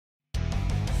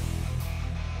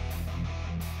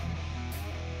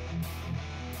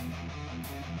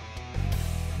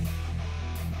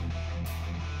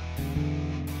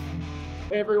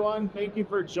Hey everyone, thank you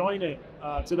for joining.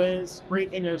 Today's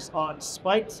briefing is on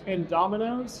spikes and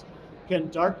dominoes. Can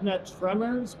darknet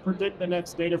tremors predict the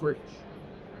next data breach?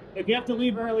 If you have to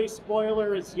leave early,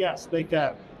 spoilers, yes, they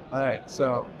can. All right,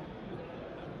 so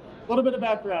a little bit of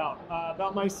background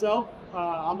about myself.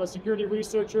 I'm a security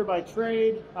researcher by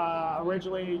trade,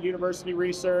 originally university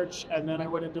research, and then I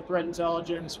went into threat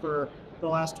intelligence for the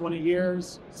last 20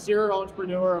 years. Serial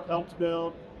entrepreneur, I've helped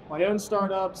build my own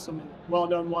startups, some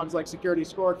well-known ones like Security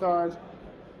Scorecard.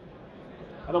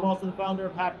 And I'm also the founder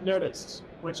of HackNotice,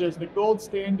 which is the gold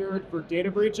standard for data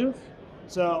breaches.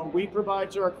 So we provide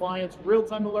to our clients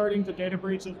real-time alerting to data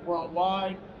breaches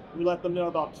worldwide. We let them know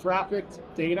about trafficked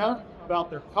data, about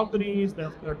their companies,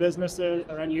 their businesses,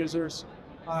 their end users.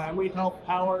 And we help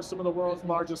power some of the world's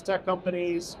largest tech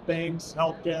companies, banks,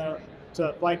 healthcare,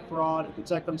 to fight fraud and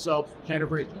protect themselves from data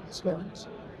breaches.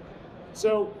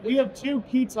 So we have two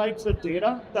key types of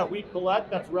data that we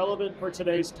collect that's relevant for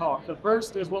today's talk. The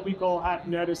first is what we call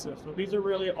HackNotices. So these are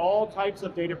really all types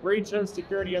of data breaches,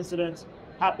 security incidents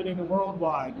happening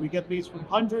worldwide. We get these from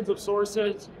hundreds of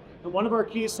sources, and one of our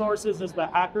key sources is the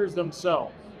hackers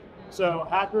themselves. So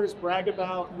hackers brag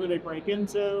about who they break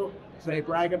into, they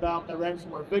brag about their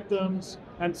ransomware victims,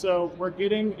 and so we're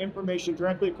getting information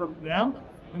directly from them.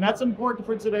 And that's important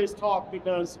for today's talk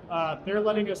because they're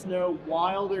letting us know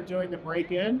while they're doing the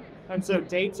break-in. And so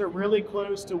dates are really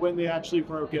close to when they actually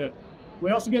broke in.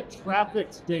 We also get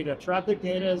trafficked data. Trafficked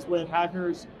data is when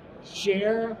hackers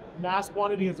share mass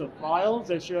quantities of files.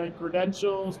 They're sharing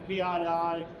credentials,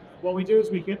 PII. What we do is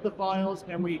we get the files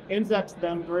and we index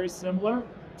them very similar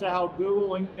to how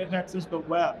Google indexes the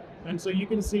web. And so you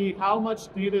can see how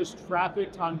much data is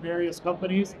trafficked on various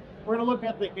companies. We're going to look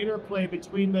at the interplay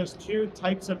between those two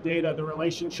types of data, the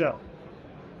relationship.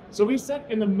 So we sit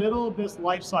in the middle of this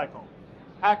life cycle.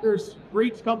 Hackers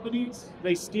breach companies,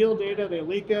 they steal data, they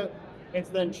leak it. It's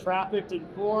then trafficked in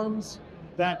forms.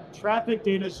 That traffic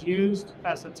data is used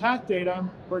as attack data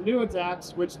for new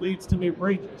attacks, which leads to new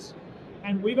breaches.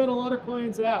 And we've had a lot of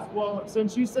clients ask, well,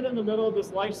 since you sit in the middle of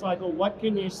this life cycle, what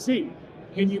can you see?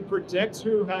 Can you predict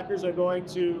who hackers are going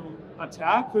to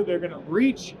attack, who they're going to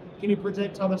breach? Can you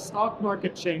predict how the stock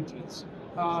market changes?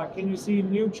 Can you see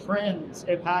new trends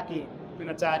in hacking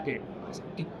and attacking?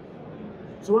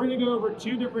 So we're going to go over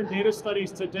two different data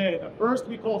studies today. The first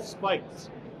we call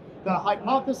spikes. The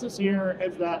hypothesis here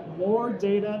is that more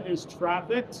data is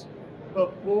trafficked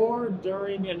before,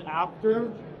 during, and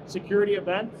after security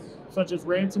events, such as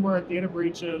ransomware and data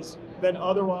breaches, than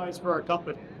otherwise for a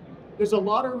company. There's a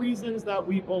lot of reasons that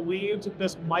we believe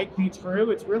this might be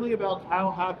true. It's really about how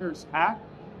hackers hack.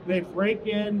 They break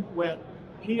in with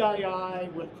PII,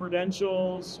 with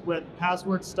credentials, with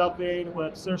password stuffing,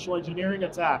 with social engineering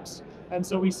attacks. And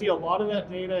so we see a lot of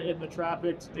that data in the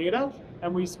trafficked data.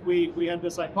 And we have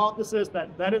this hypothesis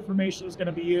that that information is going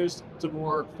to be used to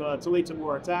lead to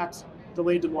more attacks, to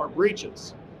lead to more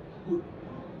breaches.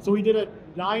 So we did a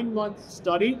 9-month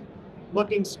study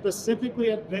looking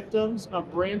specifically at victims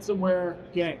of ransomware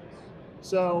gangs.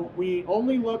 So we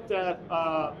only looked at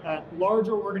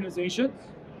larger organizations.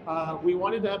 We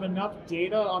wanted to have enough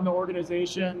data on the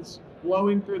organizations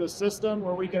flowing through the system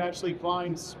where we could actually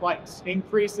find spikes,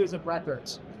 increases in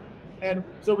records. And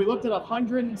so we looked at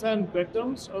 110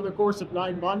 victims over the course of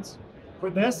 9 months. For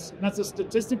this, that's a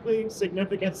statistically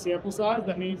significant sample size.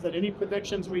 That means that any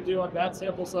predictions we do on that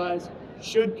sample size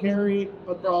should carry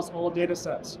across all data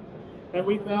sets. And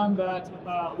we found that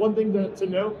one thing to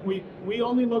note, we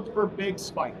only looked for big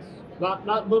spikes,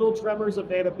 not little tremors of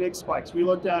data, big spikes. We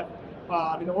looked at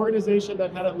an organization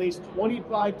that had at least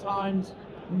 25 times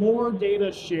more data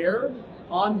shared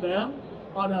on them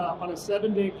on a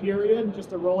 7-day period,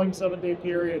 just a rolling 7-day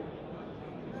period.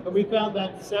 And we found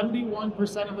that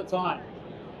 71% of the time,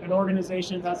 an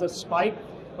organization has a spike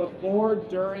before,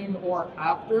 during, or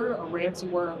after a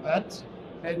ransomware event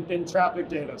in traffic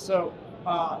data. So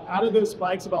out of those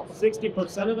spikes, about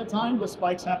 60% of the time, the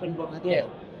spikes happen before.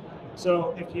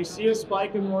 So if you see a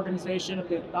spike in an organization, if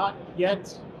they've not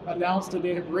yet announced a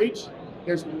data breach,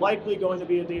 there's likely going to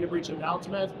be a data breach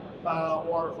announcement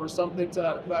or something to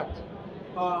that effect.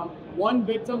 One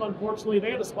victim, unfortunately,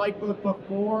 they had a spike both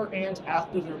before and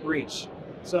after their breach.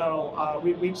 So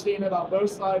we've seen it on both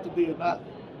sides of the event.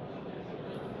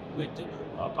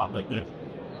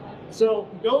 So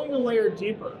going a layer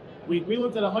deeper, we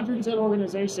looked at 110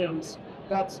 organizations.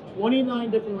 That's 29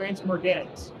 different ransomware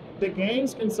gangs. The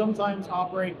gangs can sometimes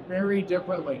operate very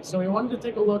differently. So we wanted to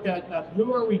take a look at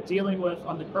who are we dealing with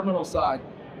on the criminal side.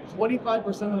 25%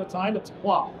 of the time, it's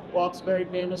Qwak. Qwak's very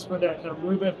famous for their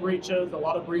movement breaches, a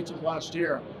lot of breaches last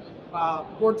year.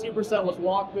 14% was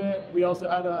Lockbit. We also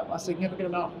had a significant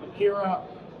amount from Akira.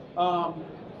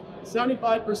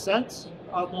 75%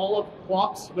 of all of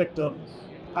Clock's victims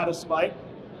had a spike,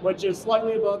 which is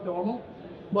slightly above normal.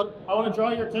 But I want to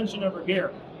draw your attention over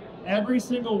here. Every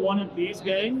single one of these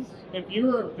gangs, if you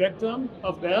were a victim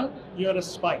of them, you had a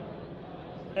spike.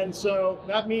 And so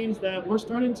that means that we're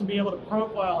starting to be able to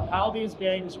profile how these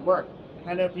gangs work.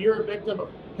 And if you're a victim of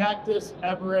Cactus,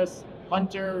 Everest,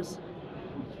 Hunters,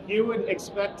 you would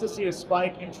expect to see a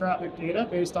spike in traffic data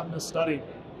based on this study.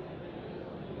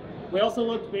 We also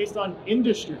looked based on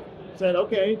industry. Said,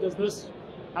 okay, does this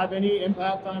have any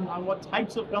impact on what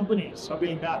types of companies are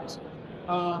being hacked?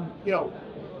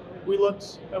 We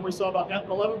looked and we saw about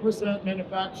 11%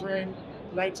 manufacturing,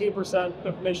 19%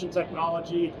 information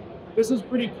technology. This is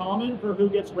pretty common for who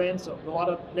gets ransomed. A lot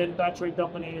of manufacturing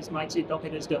companies, IT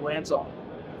companies get ransomed.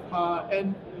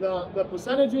 And the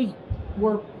percentages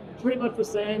were pretty much the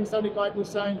same,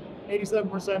 75%,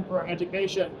 87% for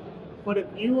education. But if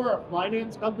you were a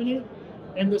finance company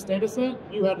in this data set,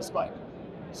 you had a spike.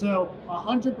 So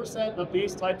 100% of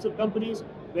these types of companies,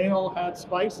 they all had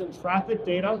spikes in traffic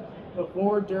data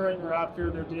before, during, or after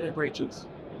their data breaches.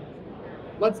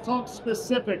 Let's talk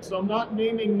specifics. So I'm not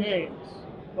naming names,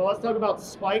 but let's talk about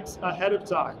spikes ahead of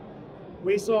time.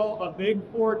 We saw a Big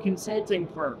Four consulting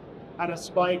firm had a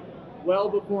spike well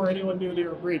before anyone knew they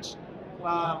were breached.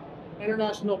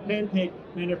 International pancake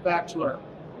manufacturer,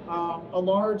 a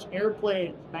large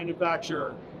airplane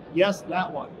manufacturer, yes,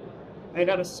 that one. They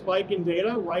had a spike in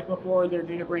data right before their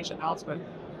data breach announcement.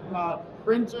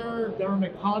 Printer,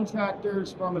 government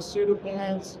contractors,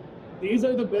 pharmaceuticals, these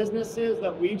are the businesses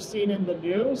that we've seen in the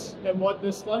news, and what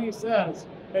this study says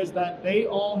is that they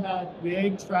all had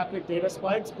big traffic data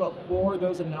spikes before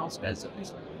those announcements.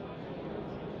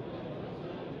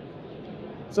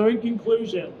 So in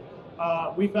conclusion,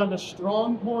 we found a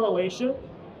strong correlation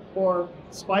for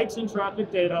spikes in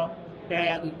traffic data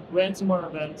and ransomware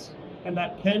events, and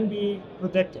that can be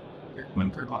predicted.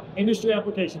 Industry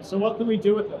applications. So what can we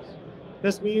do with this?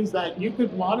 This means that you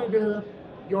could monitor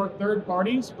your third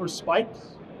parties for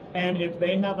spikes, and if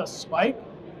they have a spike,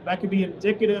 that could be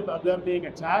indicative of them being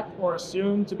attacked or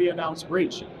assumed to be announced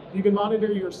breach. You can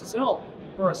monitor yourself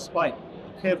for a spike.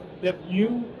 If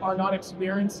you are not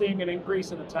experiencing an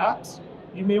increase in attacks,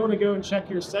 you may want to go and check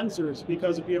your sensors,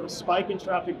 because if you have a spike in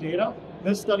traffic data,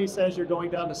 this study says you're going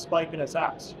down to spike in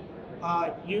attacks.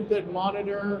 You could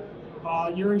monitor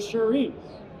your insurees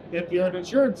if you're an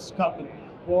insurance company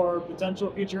for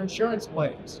potential future insurance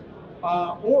claims.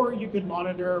 Or you could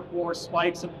monitor for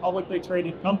spikes in publicly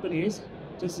traded companies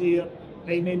to see if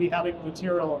they may be having a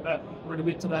material event. We're going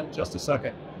to get to that in just a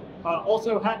second.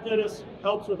 Also, HackNotice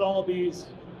helps with all of these.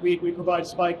 We provide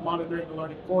spike monitoring and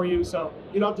alerting for you, so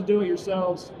you don't have to do it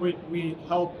yourselves. We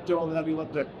help do all the heavy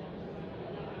lifting.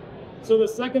 So the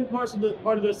second part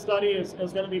of this study is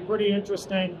going to be pretty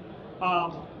interesting.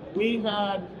 We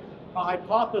had a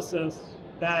hypothesis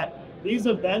that these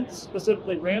events,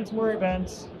 specifically ransomware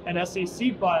events and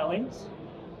SEC filings,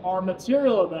 are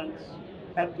material events,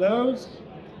 and those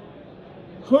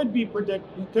could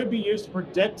be used to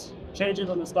predict changes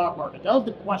in the stock market. That was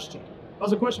the question. That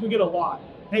was a question we get a lot.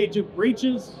 Hey, do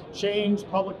breaches change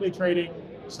publicly trading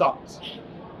stocks?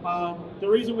 The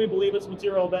reason we believe it's a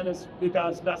material event is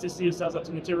because the SEC says it's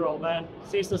a material event,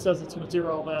 CISA says it's a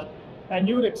material event, and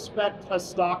you would expect a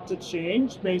stock to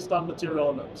change based on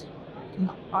material events.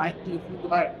 Right.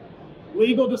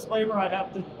 Legal disclaimer I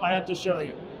have to show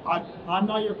you. I'm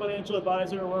not your financial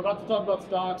advisor. We're about to talk about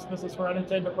stocks. This is for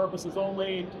entertainment purposes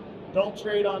only. Don't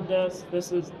trade on this.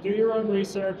 This is, do your own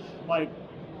research. Like,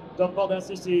 don't call the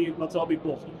SEC. Let's all be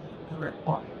cool.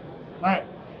 All right.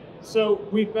 So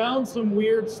we found some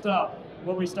weird stuff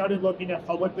when we started looking at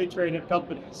publicly traded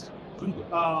companies.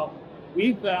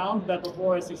 We found that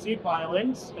before SEC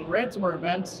filings and ransomware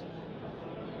events,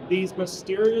 these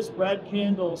mysterious red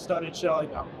candles started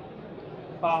showing up.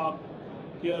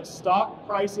 Stock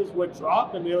prices would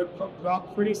drop, and they would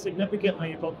drop pretty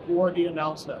significantly before the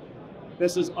announcement.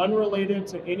 This is unrelated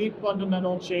to any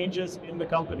fundamental changes in the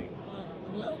company.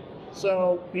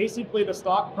 So basically the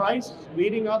stock price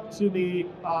leading up to the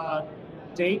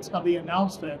date of the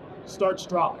announcement starts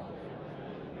dropping.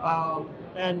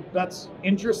 And that's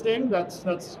interesting, that's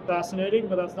fascinating,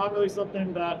 but that's not really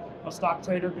something that a stock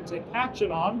trader could take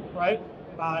action on, right?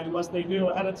 Unless they knew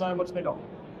ahead of time, which they don't.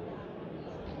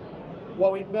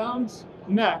 What we found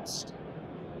next,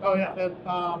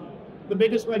 the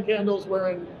biggest red candles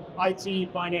were in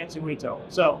IT, finance, and retail.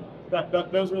 So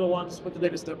those were the ones with the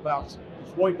biggest bounce.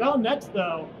 What we found next,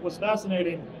 though, was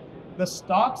fascinating. The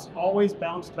stocks always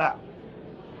bounced back.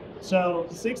 So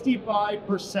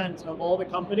 65% of all the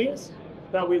companies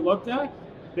that we looked at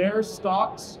their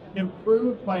stocks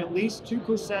improved by at least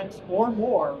 2% or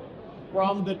more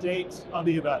from the date of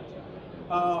the event.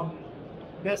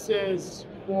 This is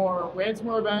for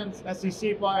ransomware events,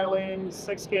 SEC filings,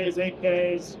 6Ks,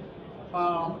 8Ks.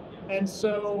 And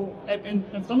so, and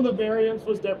some of the variance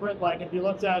was different. Like if you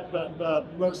looked at the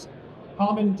most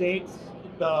common dates,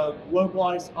 the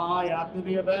localized high after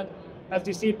the event,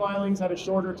 SEC filings had a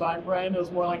shorter time frame. It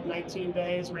was more like 19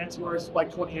 days. Ransomware is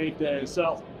like 28 days.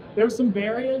 So there's some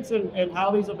variance in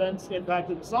how these events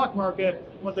impacted the stock market,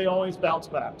 but they always bounce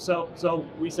back. So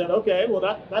we said, okay, well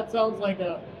that sounds like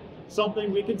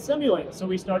something we can simulate. So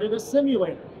we started a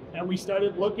simulator, and we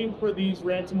started looking for these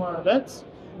ransomware events.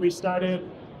 We started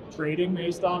trading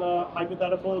based on a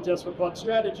hypothetical just for fun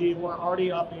strategy. We're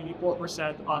already up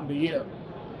 84% on the year.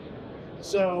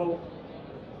 So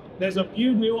there's a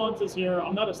few nuances here.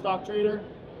 I'm not a stock trader.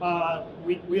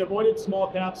 We avoided small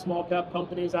cap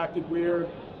companies acted weird.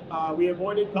 We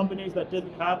avoided companies that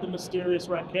didn't have the mysterious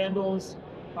red candles.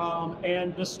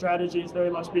 And this strategy is very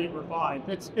much being refined.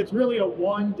 It's really a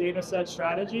one data set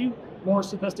strategy. More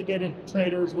sophisticated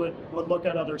traders would look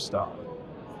at other stuff.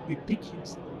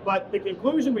 But the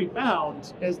conclusion we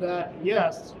found is that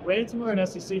yes, ransomware and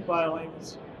SEC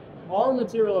filings are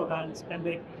material events, and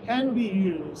they can be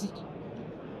used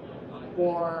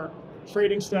for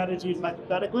trading strategies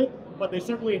hypothetically, but they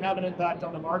certainly have an impact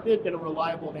on the market in a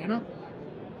reliable manner.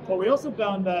 But we also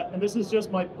found that, and this is just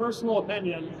my personal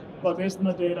opinion, but based on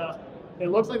the data, it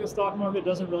looks like the stock market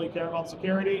doesn't really care about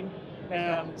security,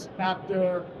 and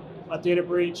after a data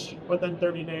breach, within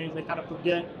 30 days, they kind of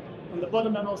forget, and the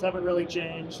fundamentals haven't really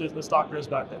changed as the stock goes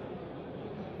back there.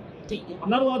 I'm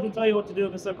not allowed to tell you what to do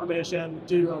with this information.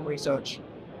 Do your own research.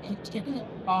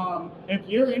 If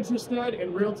you're interested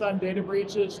in real-time data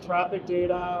breaches, traffic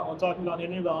data, or talking about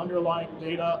any of the underlying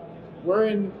data, we're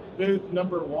in booth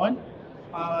number 1.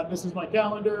 This is my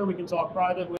calendar. We can talk privately.